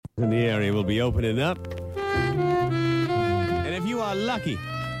in the area will be opening up. And if you are lucky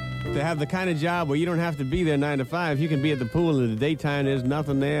to have the kind of job where you don't have to be there 9 to 5, you can be at the pool in the daytime. There's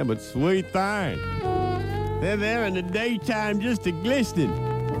nothing there but sweet thing. They're there in the daytime just to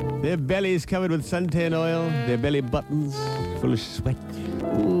glisten. Their bellies covered with suntan oil, their belly buttons full of sweat.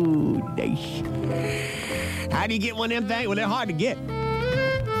 Ooh, nice. How do you get one of them things? Well, they're hard to get.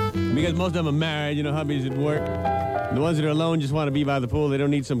 Because most of them are married, hubbies at work. The ones that are alone just want to be by the pool. They don't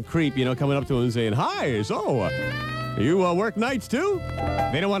need some creep, coming up to them and saying, "Hi, so, you work nights too?"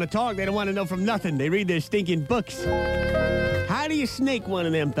 They don't want to talk. They don't want to know from nothing. They read their stinking books. How do you snake one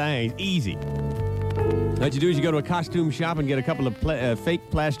of them things? Easy. What you do is you go to a costume shop and get a couple of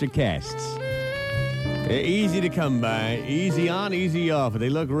fake plaster casts. They're easy to come by. Easy on, easy off. But they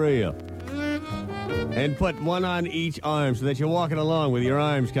look real. And put one on each arm so that you're walking along with your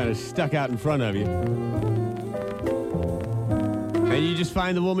arms kind of stuck out in front of you. And you just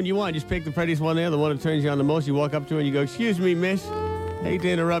find the woman you want. Just pick the prettiest one there, the one that turns you on the most. You walk up to her and you go, "Excuse me, miss. Hate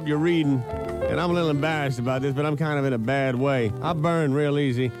to interrupt your reading. And I'm a little embarrassed about this, but I'm kind of in a bad way. I burn real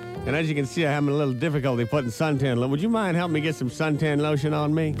easy. And as you can see, I'm having a little difficulty putting suntan lotion. Would you mind helping me get some suntan lotion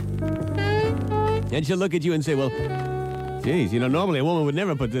on me?" And she'll look at you and say, "Well, geez, normally a woman would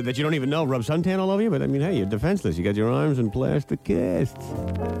never put that you don't even know rub suntan all over you. But, hey, you're defenseless. You got your arms in plastic casts."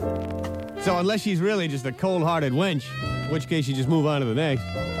 So unless she's really just a cold-hearted wench, in which case you just move on to the next,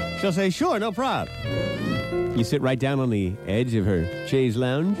 she'll say, "Sure, no problem." You sit right down on the edge of her chaise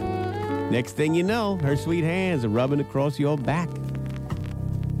lounge. Next thing you know, her sweet hands are rubbing across your back.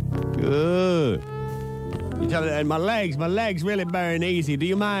 Good. You tell her, "And my legs really burn easy. Do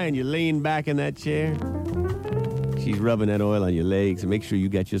you mind?" You lean back in that chair. She's rubbing that oil on your legs, and make sure you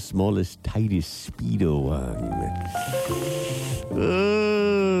got your smallest, tightest Speedo on.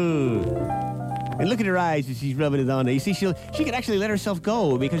 Ooh. And look at her eyes as she's rubbing it on there. You see, she can actually let herself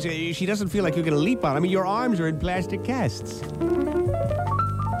go because she doesn't feel like you're going to leap on. I mean, your arms are in plastic casts.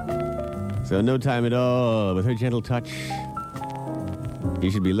 So no time at all, with her gentle touch, you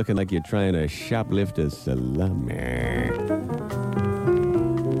should be looking like you're trying to shoplift a salami.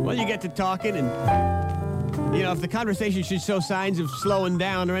 Well, you get to talking, and, if the conversation should show signs of slowing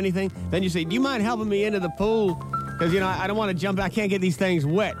down or anything, then you say, "Do you mind helping me into the pool? Because, I don't want to jump. I can't get these things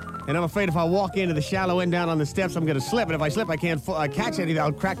wet. And I'm afraid if I walk into the shallow end down on the steps, I'm going to slip. And if I slip, I can't catch anything.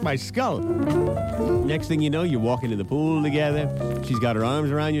 I'll crack my skull." Next thing you know, you're walking in the pool together. She's got her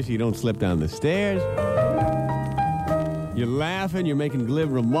arms around you so you don't slip down the stairs. You're laughing. You're making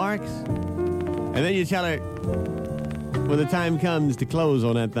glib remarks. And then you tell her, when the time comes to close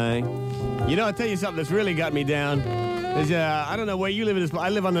on that thing, I'll tell you something that's really got me down. I don't know where you live in this, but I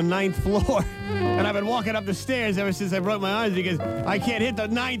live on the 9th floor. And I've been walking up the stairs ever since I broke my arms because I can't hit the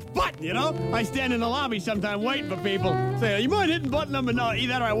 9th button, I stand in the lobby sometime waiting for people. Say, "You mind hitting button number 9?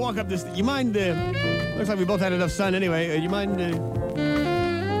 Either that or I walk up this. You mind, looks like we both had enough sun anyway. You mind,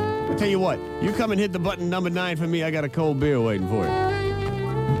 I'll tell you what. You come and hit the button number 9 for me. I got a cold beer waiting for you."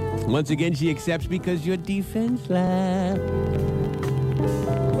 Once again, she accepts because you're defenseless.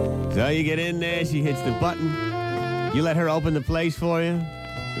 So you get in there, she hits the button. You let her open the place for you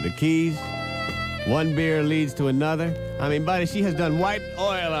with the keys. One beer leads to another. I mean, buddy, she has done wiped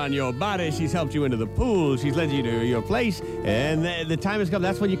oil on your body. She's helped you into the pool. She's led you to your place. And the time has come.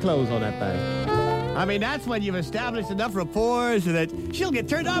 That's when you close on that thing. I mean, that's when you've established enough rapport so that she'll get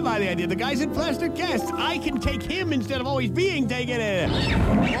turned on by the idea. The guy's in plastic casts. I can take him instead of always being taken in.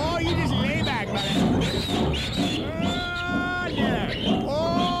 Oh, you just lay back, buddy. Oh, yeah.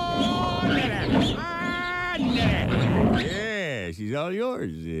 Oh, yeah. Yeah, she's all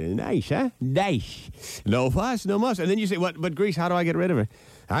yours. Nice, huh? Nice. No fuss, no muss. And then you say, "What? But Grease, how do I get rid of her?"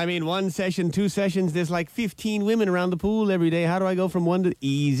 I mean, 1 session, 2 sessions, there's like 15 women around the pool every day. How do I go from one to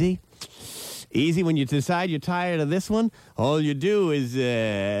easy? Easy. When you decide you're tired of this one, all you do is,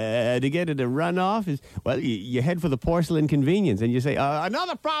 to get it to run off, is, well, you head for the porcelain convenience, and you say,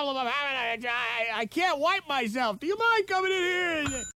 "Another problem I'm having, I can't wipe myself. Do you mind coming in here?"